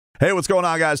Hey, what's going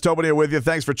on, guys? Tobin here with you.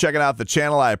 Thanks for checking out the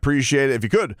channel. I appreciate it. If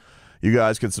you could, you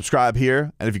guys can subscribe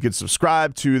here. And if you could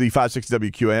subscribe to the 560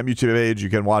 WQAM YouTube page, you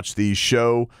can watch the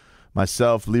show,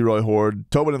 myself, Leroy Horde,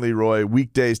 Tobin and Leroy,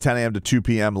 weekdays 10 a.m. to 2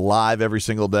 p.m. live every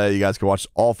single day. You guys can watch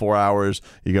all 4 hours.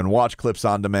 You can watch clips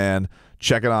on demand.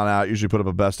 Check it on out. Usually put up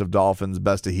a best of Dolphins,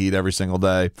 best of Heat every single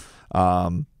day.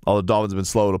 Although Dolphins have been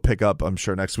slow to pick up, I'm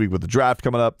sure, next week with the draft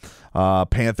coming up.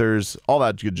 Panthers, all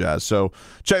that good jazz. So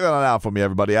check that on out for me,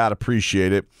 everybody. I'd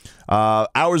appreciate it.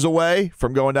 Hours away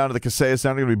from going down to the Kaseya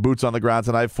Center. Going to be boots on the ground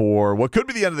tonight for what could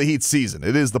be the end of the Heat season.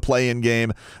 It is the play-in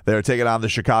game. They're taking on the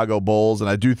Chicago Bulls, and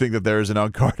I do think that there is an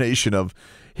incarnation of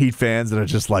Heat fans that are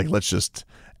just like, let's just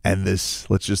end this.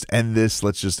 Let's just end this.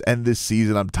 Let's just end this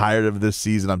season. I'm tired of this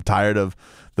season. I'm tired of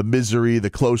the misery,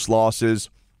 the close losses.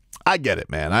 I get it,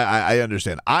 man. I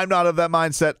understand. I'm not of that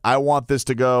mindset. I want this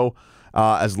to go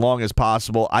as long as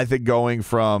possible. I think going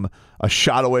from a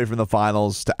shot away from the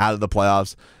finals to out of the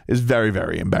playoffs is very,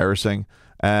 very embarrassing.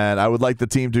 And I would like the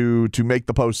team to make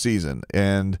the postseason.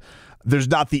 And there's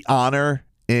not the honor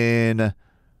in,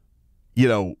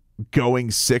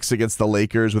 going 6 against the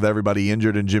Lakers with everybody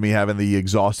injured and Jimmy having the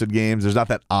exhausted games. There's not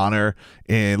that honor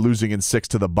in losing in 6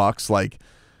 to the Bucks.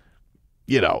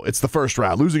 It's the first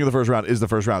round. Losing in the first round is the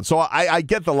first round. So I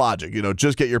get the logic.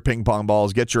 Just get your ping pong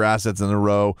balls, get your assets in a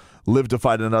row, live to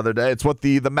fight another day. It's what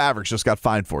the Mavericks just got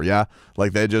fined for, yeah?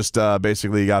 Like they just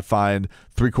basically got fined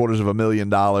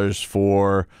 $750,000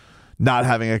 for not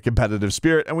having a competitive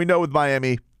spirit. And we know with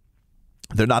Miami,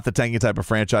 they're not the tanking type of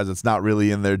franchise. It's not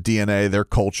really in their DNA, their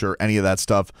culture, any of that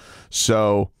stuff.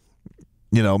 So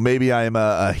maybe I am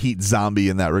a Heat zombie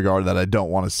in that regard that I don't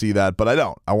want to see that, but I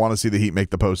don't. I want to see the Heat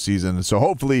make the postseason. So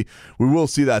hopefully we will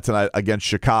see that tonight against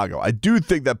Chicago. I do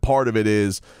think that part of it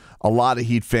is a lot of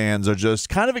Heat fans are just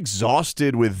kind of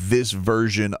exhausted with this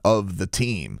version of the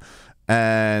team.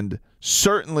 And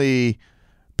certainly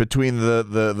between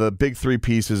the big three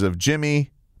pieces of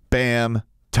Jimmy, Bam,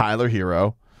 Tyler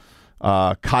Hero,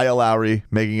 Kyle Lowry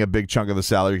making a big chunk of the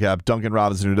salary cap, Duncan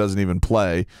Robinson, who doesn't even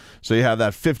play. So you have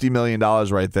that $50 million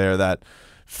right there that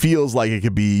feels like it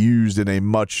could be used in a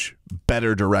much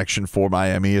better direction for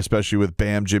Miami, especially with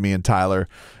Bam, Jimmy, and Tyler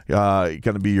going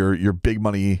to be your big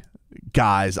money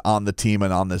guys on the team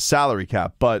and on this salary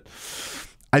cap. But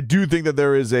I do think that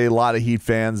there is a lot of Heat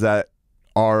fans that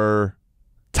are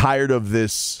tired of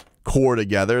this core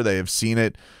together. They have seen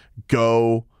it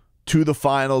go to the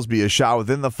finals, be a shot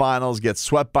within the finals, get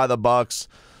swept by the Bucks,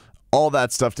 all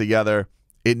that stuff together.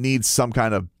 It needs some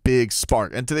kind of big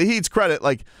spark. And to the Heat's credit,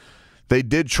 they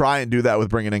did try and do that with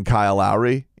bringing in Kyle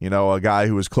Lowry, a guy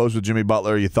who was close with Jimmy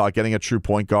Butler. You thought getting a true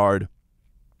point guard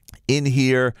in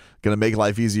here, going to make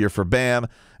life easier for Bam.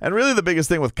 And really the biggest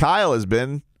thing with Kyle has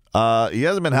been he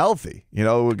hasn't been healthy.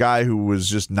 A guy who was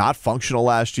just not functional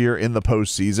last year in the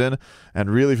postseason, and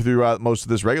really throughout most of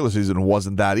this regular season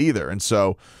wasn't that either. And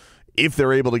so if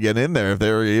they're able to get in there, if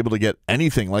they're able to get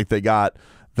anything like they got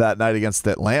that night against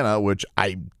Atlanta, which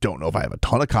I don't know if I have a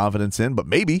ton of confidence in, but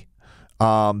maybe,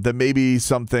 then maybe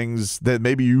some things that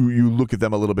maybe you look at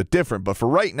them a little bit different. But for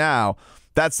right now,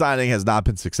 that signing has not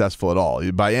been successful at all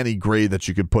by any grade that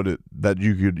you could put it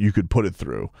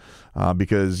through,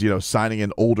 because signing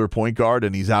an older point guard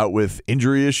and he's out with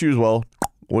injury issues. Well,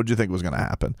 what did you think was going to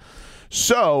happen?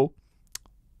 So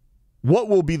what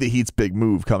will be the Heat's big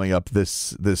move coming up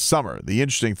this summer? The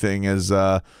interesting thing is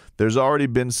there's already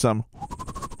been some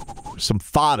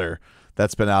fodder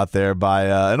that's been out there by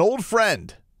an old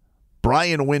friend,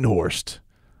 Brian Windhorst.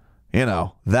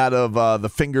 That of the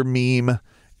finger meme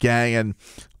gang. And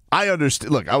I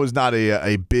understand. Look, I was not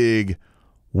a big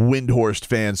Windhorst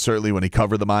fan, certainly when he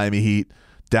covered the Miami Heat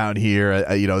down here.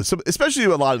 Especially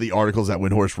a lot of the articles that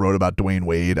Windhorst wrote about Dwayne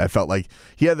Wade. I felt like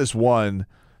he had this one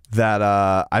that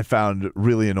I found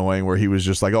really annoying, where he was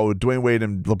just like, oh, Dwayne Wade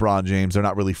and LeBron James, they're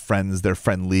not really friends, they're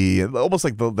friendly, almost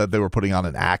like that they were putting on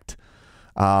an act.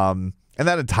 And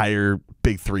that entire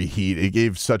Big Three Heat, it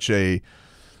gave such a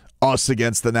us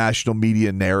against the national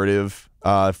media narrative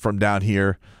from down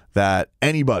here that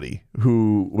anybody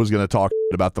who was going to talk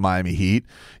about the Miami Heat,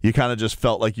 you kind of just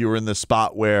felt like you were in this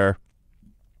spot where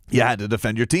you had to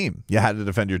defend your team.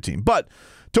 But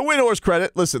to Windhorst's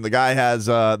credit, listen, the guy has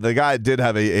the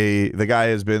guy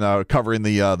has been covering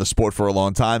the sport for a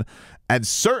long time, and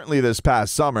certainly this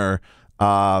past summer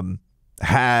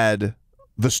had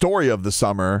the story of the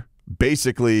summer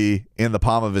basically in the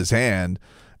palm of his hand,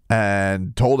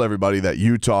 and told everybody that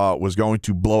Utah was going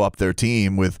to blow up their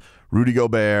team with Rudy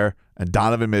Gobert and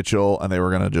Donovan Mitchell, and they were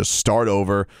going to just start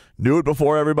over. Knew it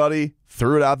before everybody,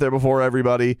 threw it out there before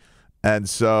everybody. And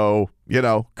so,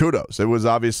 kudos. It was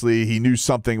obviously, he knew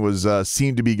something was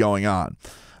seemed to be going on.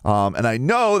 And I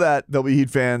know that there'll be Heat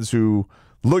fans who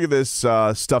look at this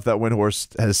stuff that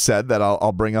Windhorst has said that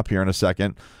I'll bring up here in a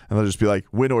second, and they'll just be like,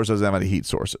 Windhorst doesn't have any Heat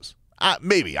sources.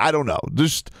 Maybe. I don't know.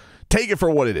 Just take it for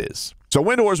what it is. So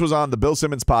Windhorst was on the Bill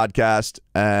Simmons podcast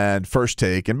and First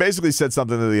Take and basically said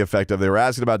something to the effect of they were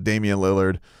asking about Damian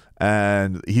Lillard,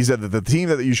 and he said that the team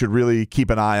that you should really keep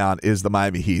an eye on is the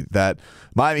Miami Heat. That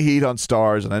Miami Heat on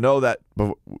Stars, and I know that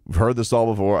we've heard this all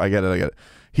before. I get it.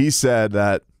 He said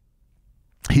that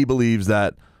he believes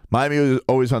that Miami is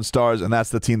always on Stars, and that's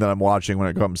the team that I'm watching when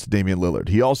it comes to Damian Lillard.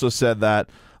 He also said that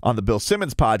on the Bill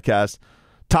Simmons podcast,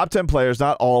 top 10 players,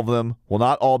 not all of them, will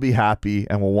not all be happy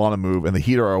and will want to move, and the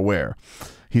Heat are aware.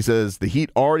 He says the Heat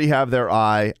already have their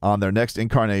eye on their next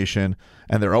incarnation,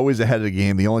 and they're always ahead of the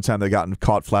game. The only time they've gotten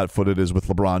caught flat-footed is with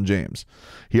LeBron James.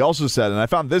 He also said, and I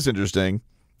found this interesting,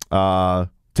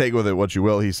 take with it what you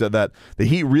will, he said that the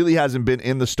Heat really hasn't been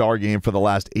in the star game for the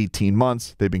last 18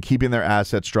 months. They've been keeping their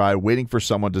assets dry, waiting for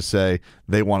someone to say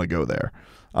they want to go there.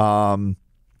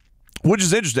 Which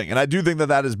is interesting, and I do think that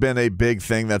that has been a big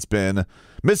thing that's been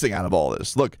missing out of all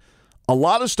this. Look, a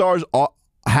lot of stars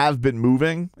have been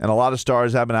moving, and a lot of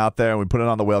stars have been out there, and we put it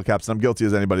on the whale caps, and I'm guilty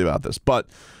as anybody about this. But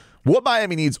what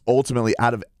Miami needs ultimately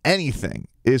out of anything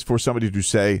is for somebody to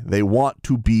say they want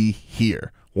to be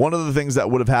here. One of the things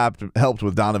that would have helped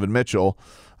with Donovan Mitchell,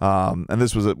 and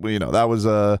this was, that was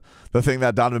the thing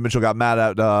that Donovan Mitchell got mad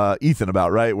at Ethan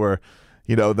about, right? Where,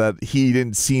 that he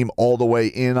didn't seem all the way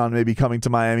in on maybe coming to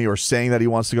Miami or saying that he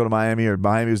wants to go to Miami, or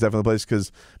Miami was definitely the place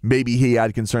because maybe he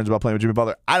had concerns about playing with Jimmy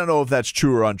Butler. I don't know if that's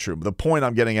true or untrue, but the point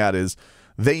I'm getting at is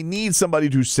they need somebody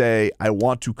to say, I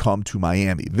want to come to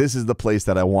Miami. This is the place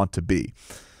that I want to be.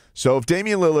 So if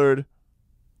Damian Lillard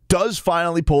does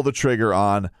finally pull the trigger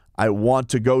on, I want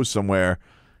to go somewhere,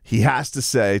 he has to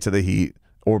say to the Heat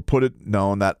or put it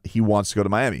known that he wants to go to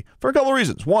Miami for a couple of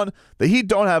reasons. One, the Heat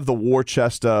don't have the war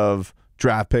chest of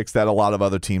draft picks that a lot of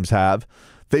other teams have.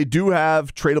 They do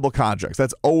have tradable contracts.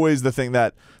 That's always the thing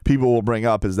that people will bring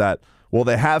up is that, well,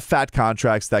 they have fat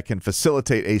contracts that can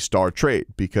facilitate a star trade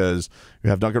because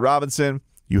you have Duncan Robinson,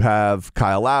 you have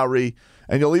Kyle Lowry,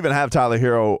 and you'll even have Tyler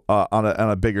Hero on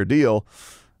a bigger deal,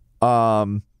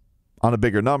 on a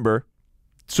bigger number.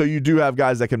 So you do have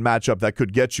guys that can match up that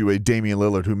could get you a Damian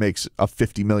Lillard who makes a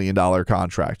 $50 million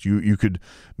contract. You could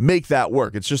make that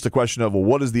work. It's just a question of, well,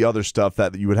 what is the other stuff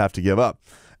that you would have to give up?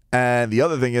 And the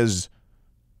other thing is,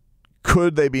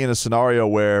 could they be in a scenario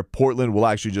where Portland will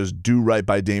actually just do right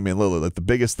by Damian Lillard? Like the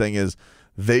biggest thing is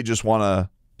they just want to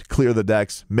clear the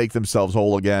decks, make themselves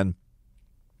whole again,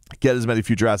 get as many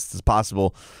future assets as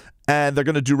possible, and they're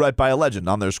going to do right by a legend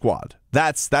on their squad.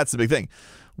 That's the big thing.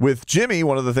 With Jimmy,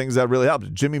 one of the things that really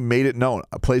helped, Jimmy made it known,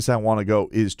 a place I want to go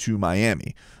is to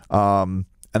Miami. And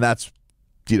that's,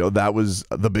 that was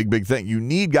the big thing. You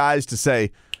need guys to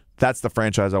say, that's the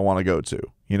franchise I want to go to.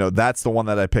 That's the one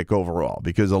that I pick overall,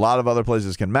 because a lot of other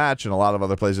places can match and a lot of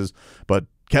other places, but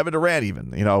Kevin Durant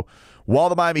even, while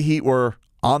the Miami Heat were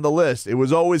on the list, it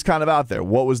was always kind of out there.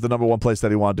 What was the number one place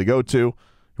that he wanted to go to?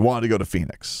 He wanted to go to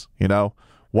Phoenix,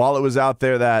 while it was out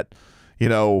there that,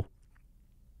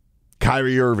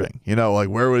 Kyrie Irving,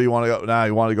 where would he want to go? Nah,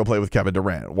 he wanted to go play with Kevin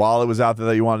Durant. While it was out there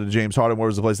that he wanted James Harden, where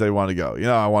was the place that he wanted to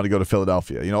go? I want to go to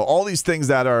Philadelphia. All these things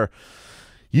that are,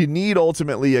 you need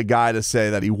ultimately a guy to say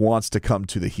that he wants to come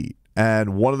to the Heat.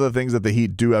 And one of the things that the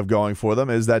Heat do have going for them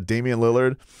is that Damian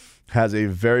Lillard has a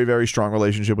very, very strong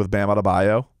relationship with Bam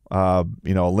Adebayo,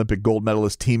 Olympic gold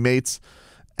medalist teammates,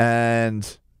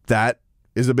 and that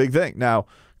is a big thing. Now,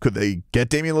 could they get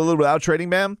Damian Lillard without trading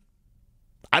Bam?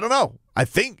 I don't know. I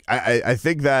think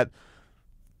that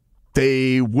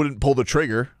they wouldn't pull the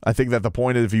trigger. I think that the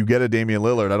point is, if you get a Damian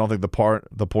Lillard, I don't think the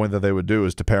point that they would do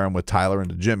is to pair him with Tyler and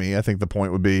to Jimmy. I think the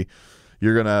point would be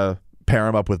you're going to pair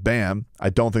him up with Bam. I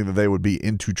don't think that they would be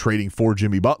into trading for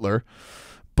Jimmy Butler.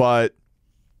 But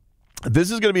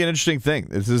this is going to be an interesting thing.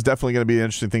 This is definitely going to be an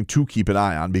interesting thing to keep an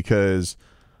eye on, because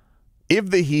if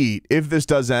this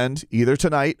does end either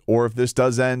tonight or if this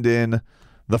does end in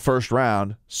the first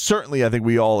round, certainly I think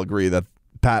we all agree that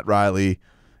Pat Riley,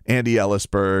 Andy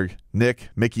Ellisberg,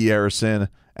 Mickey Arison,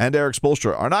 and Eric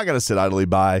Spoelstra are not going to sit idly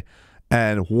by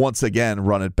and once again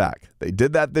run it back. They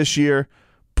did that this year,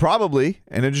 probably,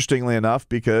 and interestingly enough,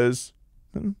 because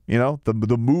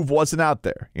the move wasn't out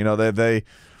there.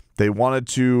 They wanted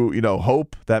to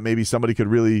hope that maybe somebody could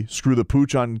really screw the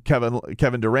pooch on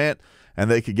Kevin Durant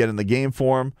and they could get in the game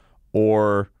for him,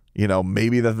 or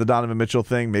maybe that the Donovan Mitchell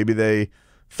thing, maybe they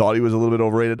thought he was a little bit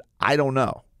overrated. I don't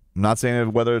know. I'm not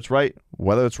saying whether it's right,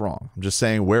 whether it's wrong. I'm just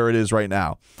saying where it is right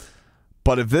now.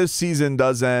 But if this season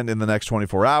does end in the next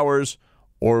 24 hours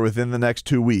or within the next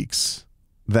 2 weeks,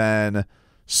 then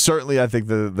certainly I think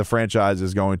the franchise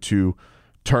is going to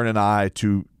turn an eye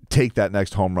to take that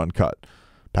next home run cut.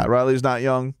 Pat Riley's not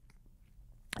young.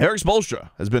 Eric Spoelstra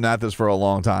has been at this for a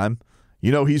long time.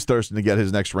 You know he's thirsting to get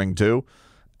his next ring too.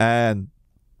 And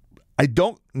I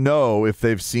don't know if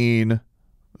they've seen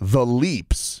the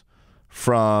leaps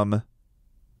from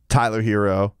Tyler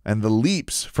Hero and the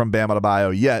leaps from Bam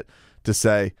Adebayo yet to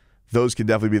say those can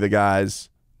definitely be the guys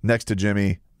next to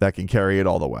Jimmy that can carry it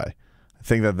all the way. I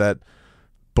think that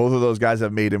both of those guys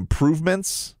have made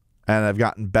improvements and have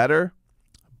gotten better,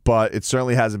 but it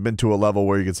certainly hasn't been to a level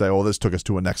where you could say, oh, this took us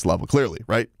to a next level, clearly,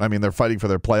 right? I mean, they're fighting for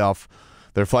their playoff.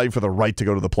 They're fighting for the right to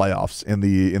go to the playoffs in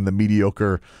the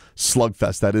mediocre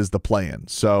slugfest that is the play-in.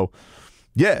 So,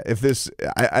 yeah, if this,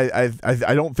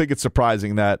 I don't think it's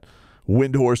surprising that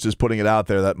Windhorst is putting it out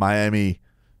there that Miami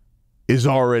is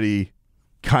already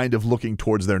kind of looking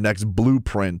towards their next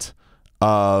blueprint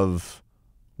of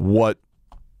what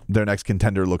their next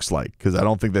contender looks like, because I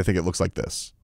don't think they think it looks like this.